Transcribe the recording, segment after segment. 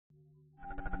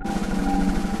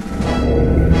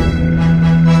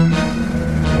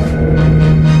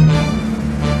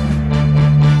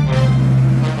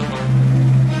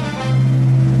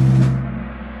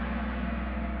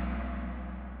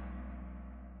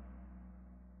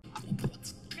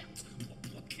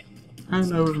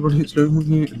Hello everybody, it's Doom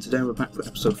here, and today we're back for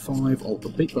episode 5 of the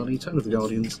Beatbuddy Tale of the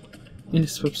Guardians. In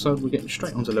this episode we're getting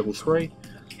straight onto level 3,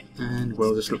 and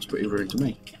well, this looks pretty rude to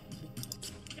me.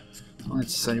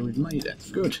 I'd say we've made it.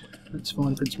 Good. Let's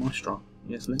find Prince Maestro.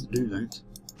 Yes, let's do that.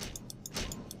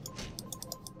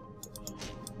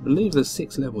 I believe there's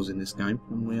 6 levels in this game,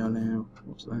 and we are now...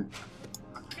 what's that?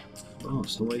 Oh,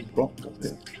 it's the way it's blocked up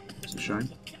here. It's a shame.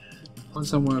 Find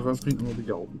somewhere of opening and we'll be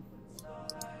golden.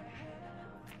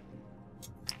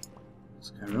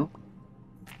 Let's carry on.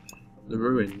 The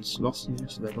ruins, lost in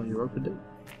yesterday by Europa D.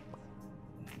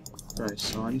 Okay,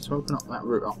 so I need to open up that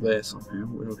route up there somehow,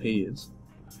 where he is,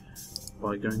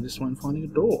 by going this way and finding a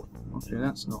door. Okay,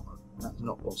 that's not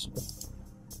possible.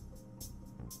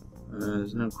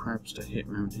 There's no crabs to hit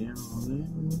around here, are there?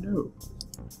 No.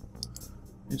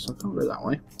 Yes, I can't go that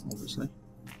way, obviously.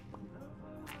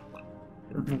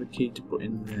 Don't have a key to put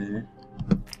in there,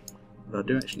 but I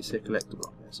do actually see a collectible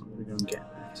up there, so I'm going to go and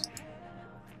get that.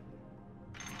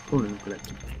 Probably a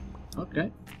collectible.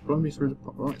 Okay, blow me through the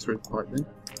right through the pipe then.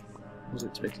 Was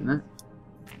expecting that.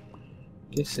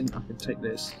 Guessing I can take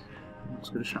this. It's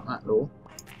going to shut that door.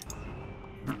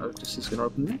 Uh-oh, this is going to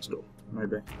open the next door.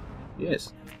 Maybe.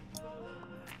 Yes.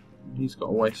 He's got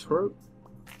a way through.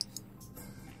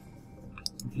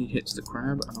 He hits the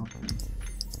crab and I can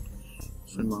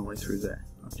swim my way through there.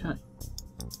 Okay.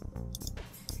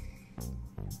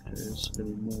 There's going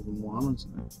to be more than one,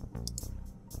 isn't there?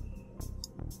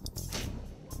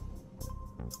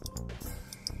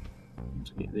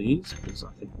 To get these, because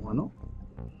I think why not?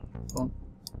 Come on.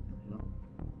 No.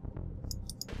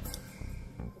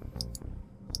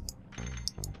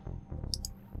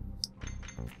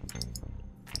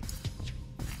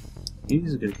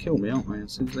 These are going to kill me, aren't they,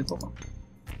 as soon as they pop up?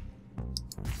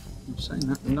 I'm saying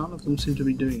that none of them seem to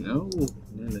be doing. Oh,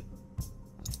 nearly.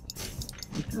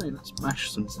 Okay, let's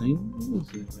mash some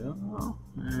things. There we are.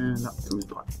 And up through the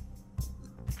pipe.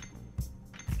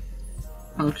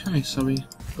 Okay, so we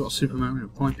got a Super Mario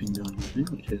piping going on here,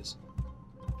 which is.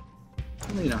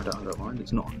 I mean, I don't mind.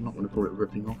 It's not. I'm not going to call it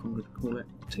ripping off. I'm going to call it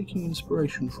taking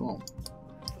inspiration from.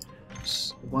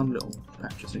 It's one little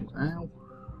patch of things. Ow!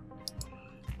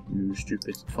 You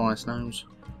stupid fire snails.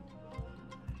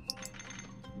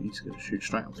 He's going to shoot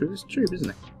straight up through this tube, isn't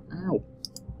he? Ow!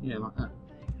 Yeah, like that.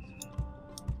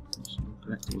 Some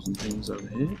collectibles and things over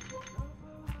here.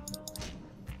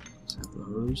 Let's have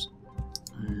those.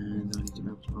 And I need to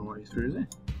bounce my way through there.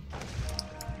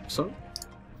 So,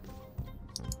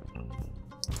 there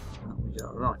we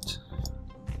go. Right.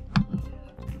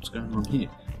 What's going on here?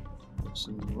 Got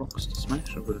some rocks to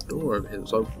smash. I've got a door over here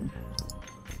that's open.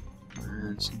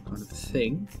 And some kind of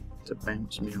thing to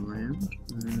bounce me around.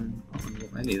 I don't know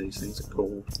what any of these things are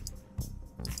called.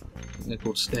 I think they're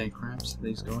called snare crabs,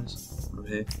 these guys over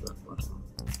here, but I don't know.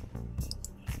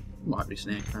 Might be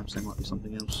snare crabs, they might be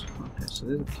something else. Okay, so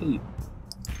there's a key.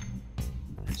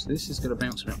 Okay, so this is going to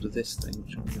bounce me up to this thing,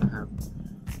 which I'm going to have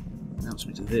bounce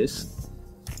me to this.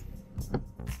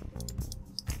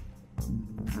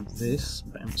 Have this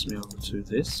bounce me over to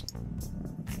this,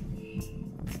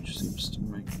 which seems to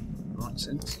make right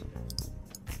sense.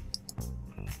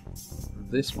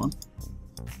 This one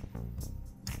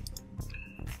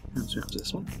bounce me up to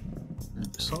this one.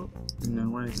 Like so. And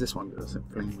then where is this one going to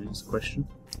fling me is the question.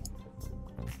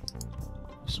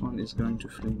 This one is going to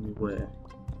fling me where?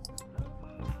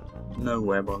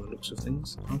 Nowhere by the looks of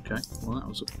things. Okay, well that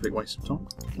was a big waste of time.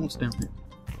 What's down here?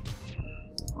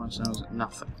 5 sounds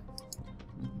nothing.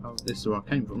 Oh, this is where I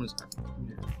came from, isn't it?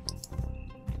 Yeah.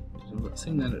 So I've got a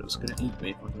thing there that's going to eat me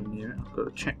if I go near it. I've got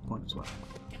a checkpoint as well.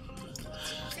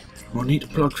 Well, I need a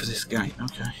plug for this gate.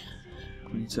 Okay.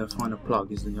 I need to find a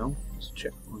plug is the goal. There's a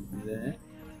checkpoint there.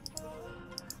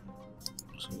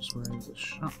 So it's where there's a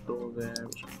shut door there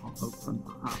which I can't open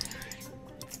up.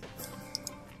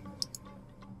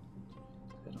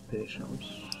 Get up here, shall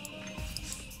we?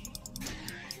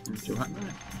 And do that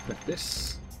there. Click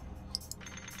this.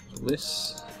 So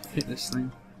this. Hit this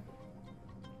thing.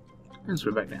 And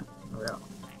swim back down. There we are.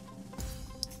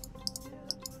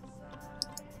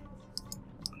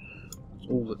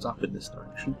 All that's up in this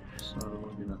direction, so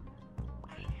we're going to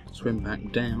swim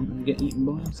back down and get eaten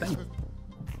by a thing.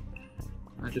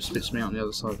 That just spits me out on the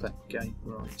other side of that gate,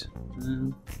 right.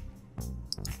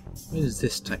 Where does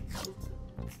this take me?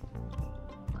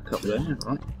 Back up there,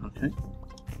 right, okay.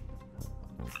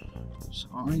 So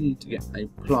I need to get a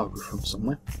plug from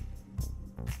somewhere.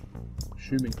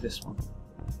 Assuming this one.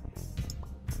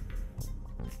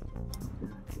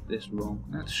 Okay, put this wrong.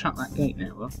 Let's shut that gate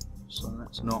now though, so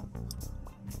that's not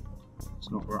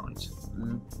right. So I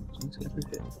need to get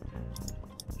through here.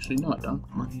 Actually, no, I don't.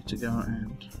 I need to go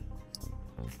and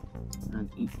And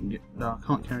you can get. No, I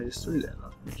can't carry this through there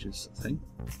though, which is the thing.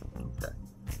 Okay.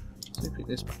 So pick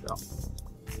this back up.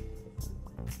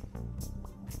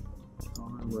 If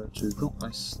I were to drop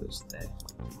this that's there.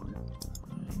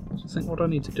 So I think what I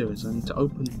need to do is I need to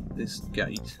open this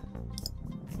gate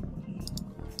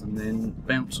and then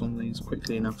bounce on these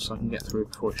quickly enough so I can get through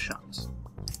it before it shuts.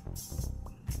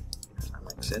 If that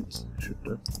makes sense, it should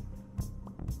do.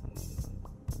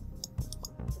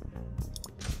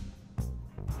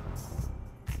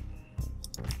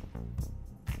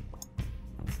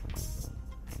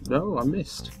 No, I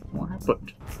missed. What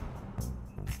happened?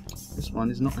 This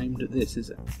one is not aimed at this, is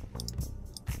it?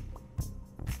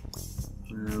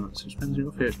 So it's bouncing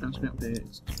off here, it's bouncing up here,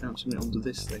 it's bouncing it onto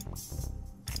this thing. It's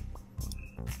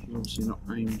obviously not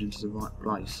aimed into the right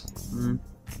place.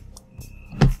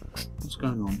 What's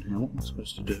going on here? What am I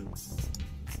supposed to do?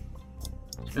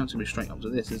 It's bouncing me straight up to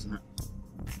this, isn't it?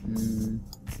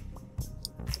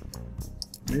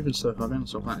 Even so, if I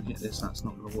bounce off that and hit this, that's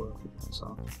not going to work.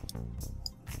 So,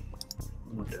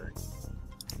 what am I doing?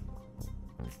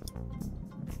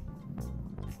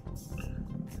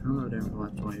 Hello down the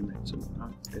right way, mate.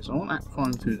 Okay, so I want that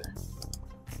flying through there.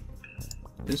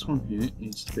 This one here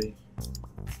needs to be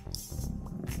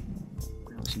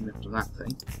bouncing up to that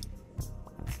thing.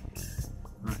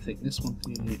 And I think this one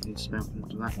here needs to bounce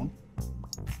into that one.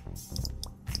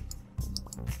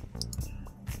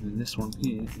 And this one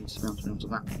here needs to bounce onto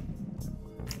that one.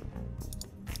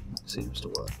 That seems to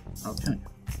work. Okay.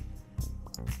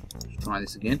 Let's try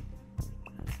this again.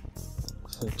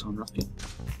 Third time lucky.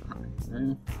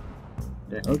 There.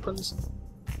 There it opens.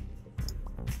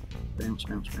 Bounce,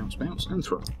 bounce, bounce, bounce, and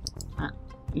through. Ah,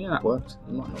 yeah, that worked.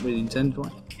 It might not be the intended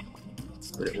way,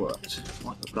 but it worked.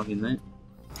 Like the plug in there.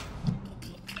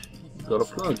 Got a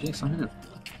plug, yes I have.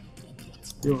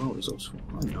 You're all resourceful,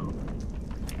 I know.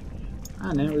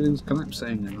 And now everything's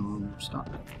collapsing and I'm stuck.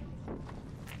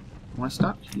 Am I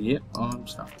stuck? Yep, I'm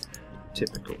stuck.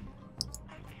 Typical.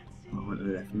 I went to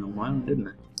the left and on my own, didn't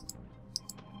I?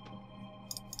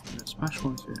 Let's smash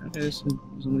one through. Okay, there's some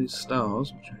of these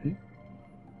stars which are here.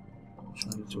 Which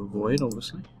I need to avoid,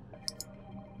 obviously.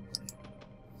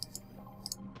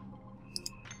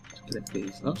 Let's collect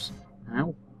these, those.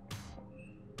 Ow.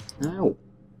 Ow.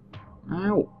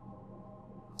 Ow.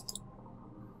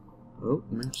 Oh,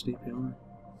 mouse DPI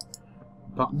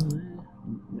button there.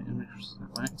 Mouse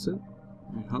that by accident.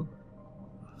 There you go.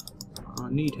 I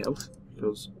need health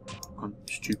because I'm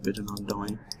stupid and I'm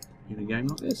dying in a game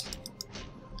like this.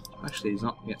 Actually, he's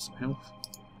not to get some health.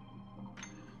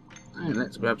 And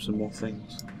let's grab some more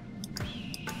things.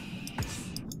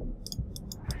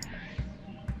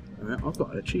 Right, I've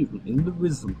got an achievement in the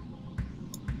rhythm.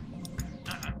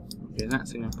 Okay, that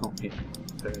thing I can't hit.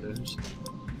 There it is.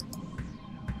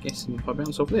 Guessing if I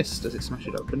bounce off this, does it smash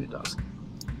it open? It does.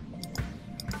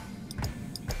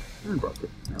 And broke it.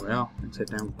 There we are. Let's head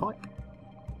down the pipe.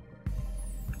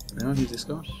 There we are, who's this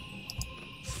guy?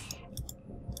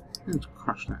 And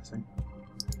crush that thing.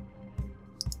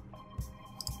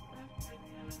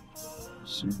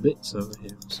 Some bits over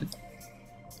here, I see.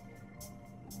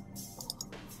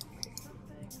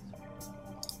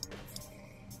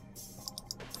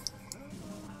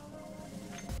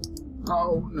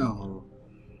 Oh no!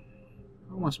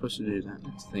 How am I supposed to do that?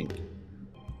 Let's think.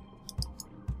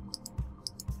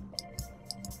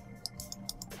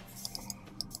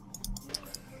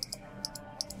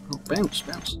 Oh, bounce,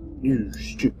 bounce! You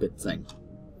stupid thing.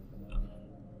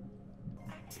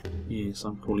 Yes,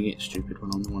 I'm calling it stupid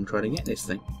when I'm the one trying to get this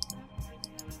thing.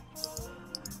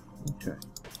 Okay.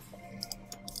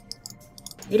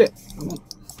 Hit it! Come on.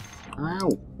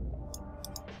 Ow!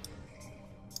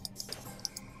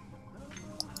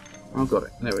 I've got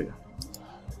it. There we go.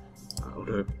 That'll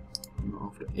do. I'm not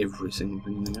after every single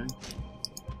thing in the game.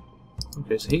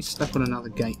 Okay, so he's stuck on another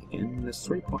gate again. There's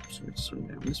 3 pipes for it to swing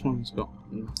down. This one's got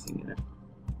nothing in it.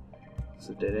 It's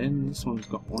a dead end. This one's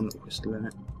got one little crystal in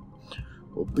it.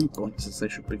 Or Beatbuddy as they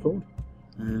should be called.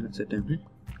 And let's head down here.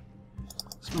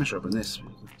 Smash open this.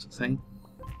 That's a thing.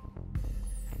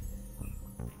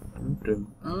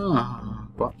 Ah,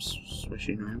 pipes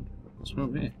swishing around. What's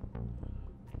wrong here?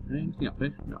 Anything up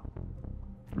here? No.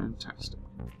 Fantastic.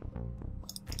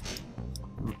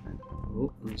 Okay.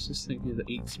 Oh, there's this thing here that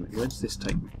eats me. Where does this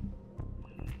take me?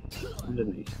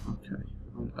 Underneath. Okay.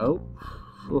 Oh.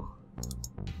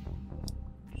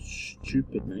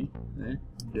 Stupid me. There.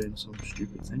 I'm doing some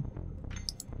stupid thing.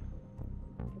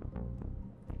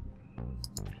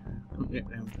 Okay. I can't get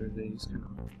down through these, can I?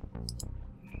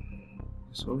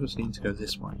 So I just need to go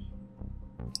this way.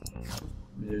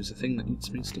 There's a thing that eats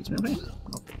me, sticks me up here.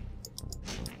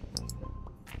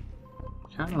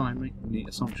 Okay. can I make the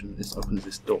assumption that this opens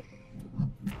this door?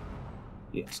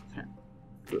 Yes, I can.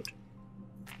 Good.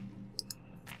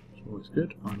 It's always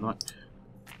good. I like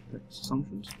those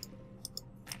assumptions.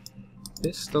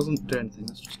 This doesn't do anything,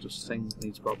 that's just a thing that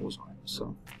needs bubbles on it,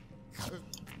 so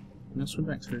let's swim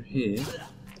back through here,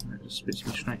 and it just spits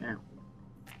me straight out.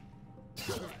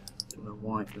 Don't know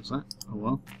why it does that. Oh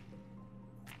well.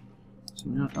 So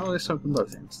now, oh, this opened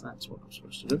both ends, that's what I'm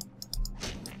supposed to do.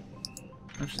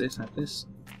 Touch this, have this.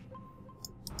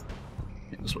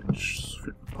 Hit the switch,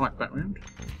 flip the pipe back round,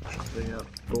 shut the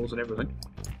doors and everything.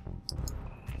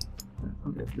 I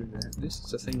can't get through there. This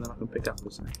is a thing that I can pick up,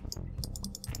 isn't it?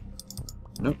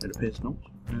 Nope, it appears not.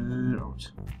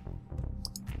 Right.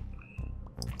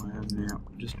 I am now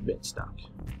just a bit stuck.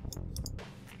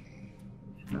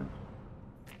 No.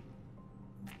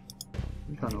 I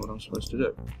think I know what I'm supposed to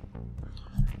do.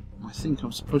 I think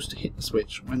I'm supposed to hit the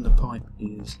switch when the pipe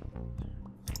is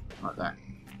like that.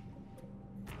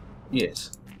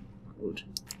 Yes, that would.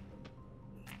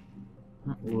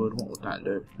 That would. What would that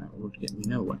do? That would get me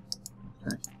nowhere.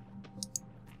 Okay.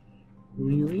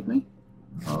 Will you read me?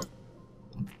 Oh.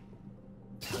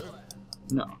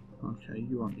 No. Okay,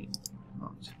 you aren't in.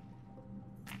 Right.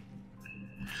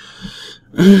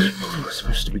 What am I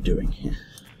supposed to be doing here?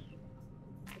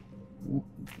 What?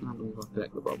 How do I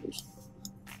collect the bubbles?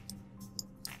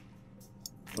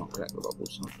 Can't collect the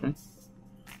bubbles, okay.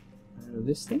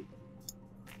 This thing?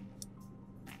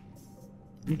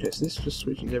 Okay, so this just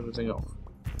switches everything off.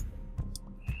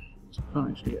 So I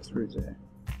can't actually get through there.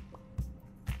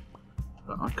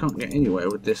 But I can't get anywhere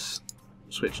with this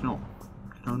switch on.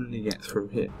 I can only get through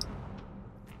here.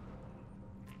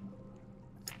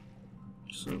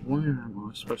 So where am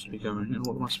I supposed to be going and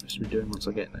what am I supposed to be doing once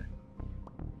I get there?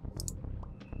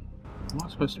 Am I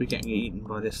supposed to be getting eaten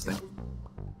by this thing?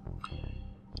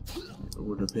 It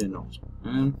would appear not.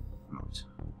 Right.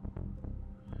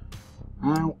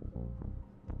 Ow!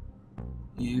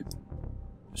 Yeah.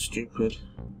 Stupid.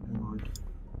 Never mind.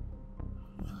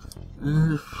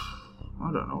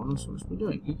 I don't know what I'm supposed to be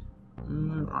doing here.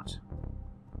 Right.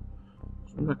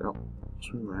 Swim back up.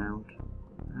 Swim round.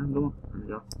 And on. There we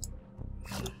go.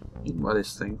 Eaten by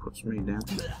this thing puts me down.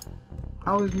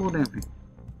 Oh, there's more down here.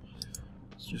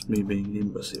 It's just me being an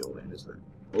imbecile then, isn't it?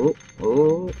 Oh,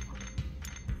 oh.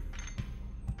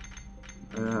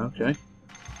 Okay.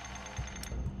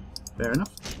 Fair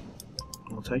enough.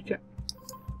 I'll take it.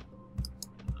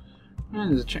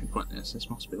 And there's a checkpoint there, so this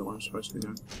must be the one I'm supposed to be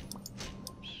doing.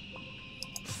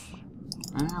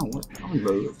 Ow, what? I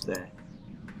moved there.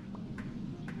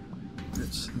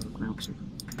 Let's bounce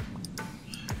him.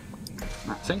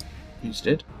 That thing. He's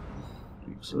dead.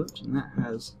 Excellent. And that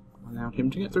has allowed him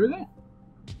to get through there.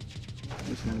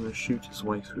 He's now going to shoot his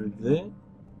way through there.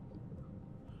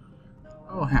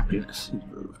 Oh, happiness. He's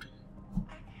moved.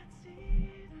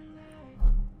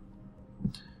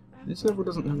 This level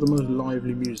doesn't have the most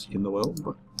lively music in the world,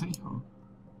 but hey ho.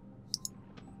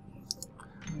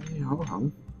 Hey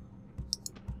ho.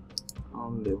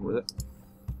 I'll live with it.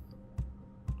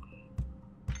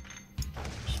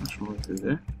 Smash my way through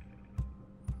there.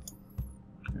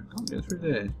 Okay, I can't get through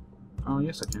there. Oh,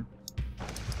 yes I can.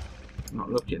 I'm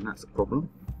not looking, that's the problem.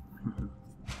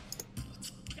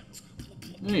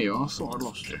 There you are, I thought I'd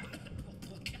lost you.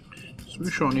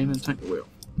 Swoosh on in and take the wheel.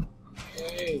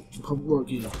 Hey, I'm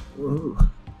working. Woohoo.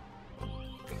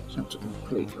 Chapter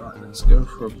complete. Right, let's go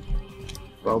for a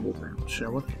bubble bounce,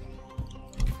 shall we?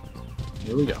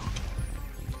 Here we go.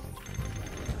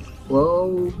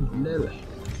 Whoa, Nelly.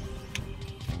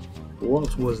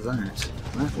 What was that?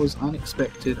 That was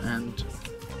unexpected and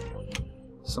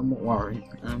somewhat worrying.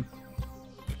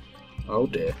 Oh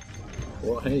dear.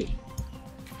 Well, hey.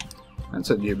 That's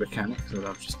a new mechanic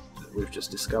that we've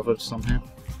just discovered somehow.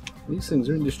 These things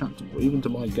are indestructible, even to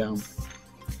my gun.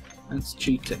 That's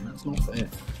cheating, that's not fair.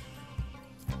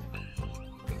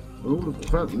 Rule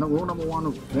number one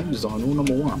of game design, rule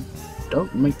number one.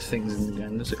 Don't make things in the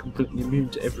game that are completely immune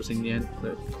to everything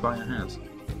the player has.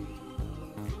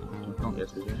 I can't get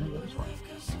through there, that's fine.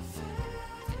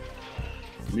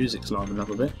 The music's livened up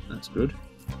a bit, that's good.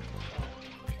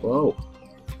 Whoa.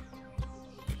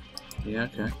 Yeah,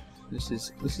 okay. This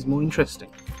is more interesting.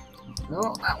 No,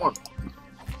 that one.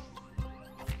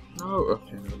 No,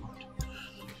 okay, never mind.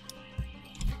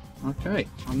 Okay,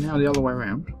 I'm now the other way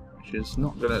around, which is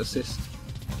not going to assist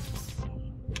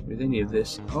with any of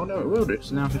this. Oh no, it will do,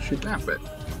 so now I can shoot that bit.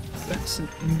 That's an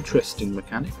interesting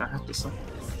mechanic, I have to say.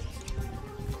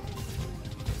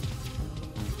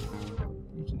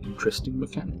 It's an interesting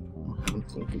mechanic. I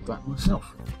haven't thought of that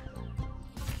myself.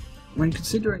 When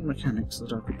considering mechanics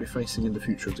that I could be facing in the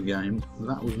future of the game,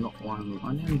 that was not one.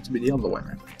 I now need to be the other way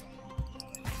around.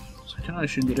 can I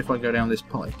assume that if I go down this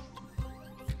pipe,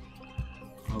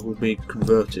 I will be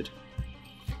converted?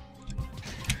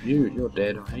 You're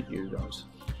dead. I hate you guys.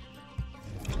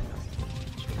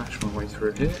 Smash my way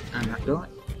through here, and that guy.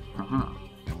 Aha.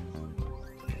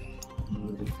 I'm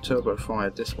going to be turbo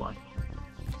fired this way.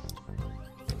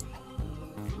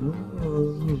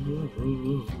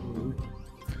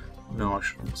 No, I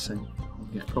shouldn't sing. I'll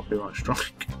get a copyright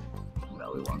strike.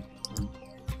 No, we won't.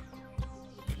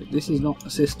 This is not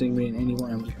assisting me in any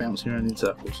way. I'm just bouncing around in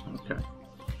circles. Okay.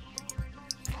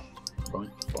 Boing,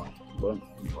 boing, boing,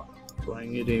 boing.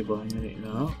 Boingity, boingity.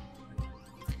 No.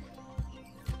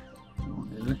 Come on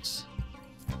then, let's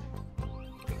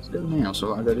go now,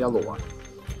 so I go the other way.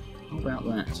 How about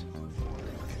that?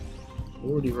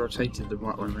 Already rotated the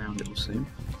right way around, it will seem.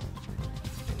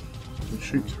 Can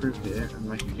shoot through here and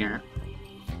make a gap.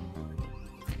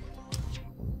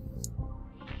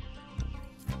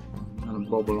 And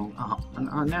bob along up,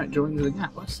 and now it joins the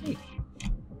gap. I see.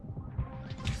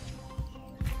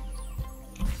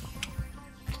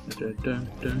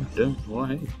 Well,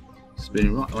 hey,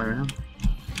 spinning right the way around.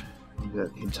 The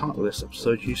title of this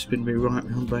episode, "You Spin Me Right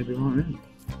Round, Baby, Right Round,"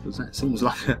 because that seems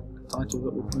like a title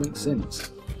that would make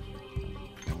sense.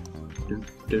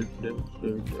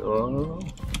 Oh.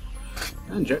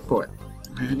 And jackpot.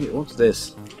 What's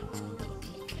this?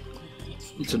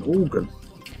 It's an organ.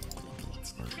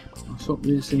 I thought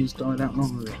these things died out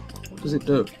long ago. What does it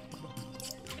do?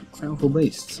 Powerful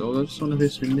beasts. Although this one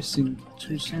appears to be missing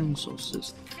 2 sound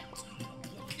sources.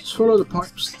 Just follow the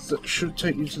pipes that should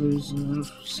take you to those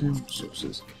sound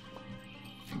sources.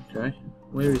 Okay.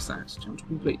 Where is that? Time to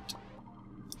complete.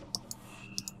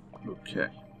 Okay.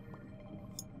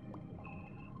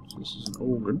 So this is an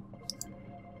organ.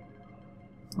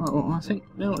 Right, well, I think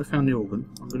now that I found the organ,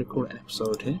 I'm going to call it an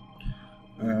episode here.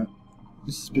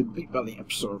 This has been Beatbuddy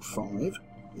episode 5.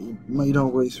 We made our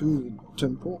way through the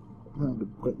temple, around a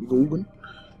great big organ,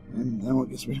 and now I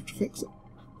guess we have to fix it.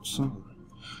 So,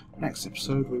 next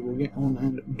episode we will get on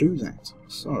and do that.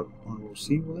 So, I will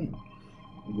see you then.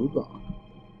 Goodbye.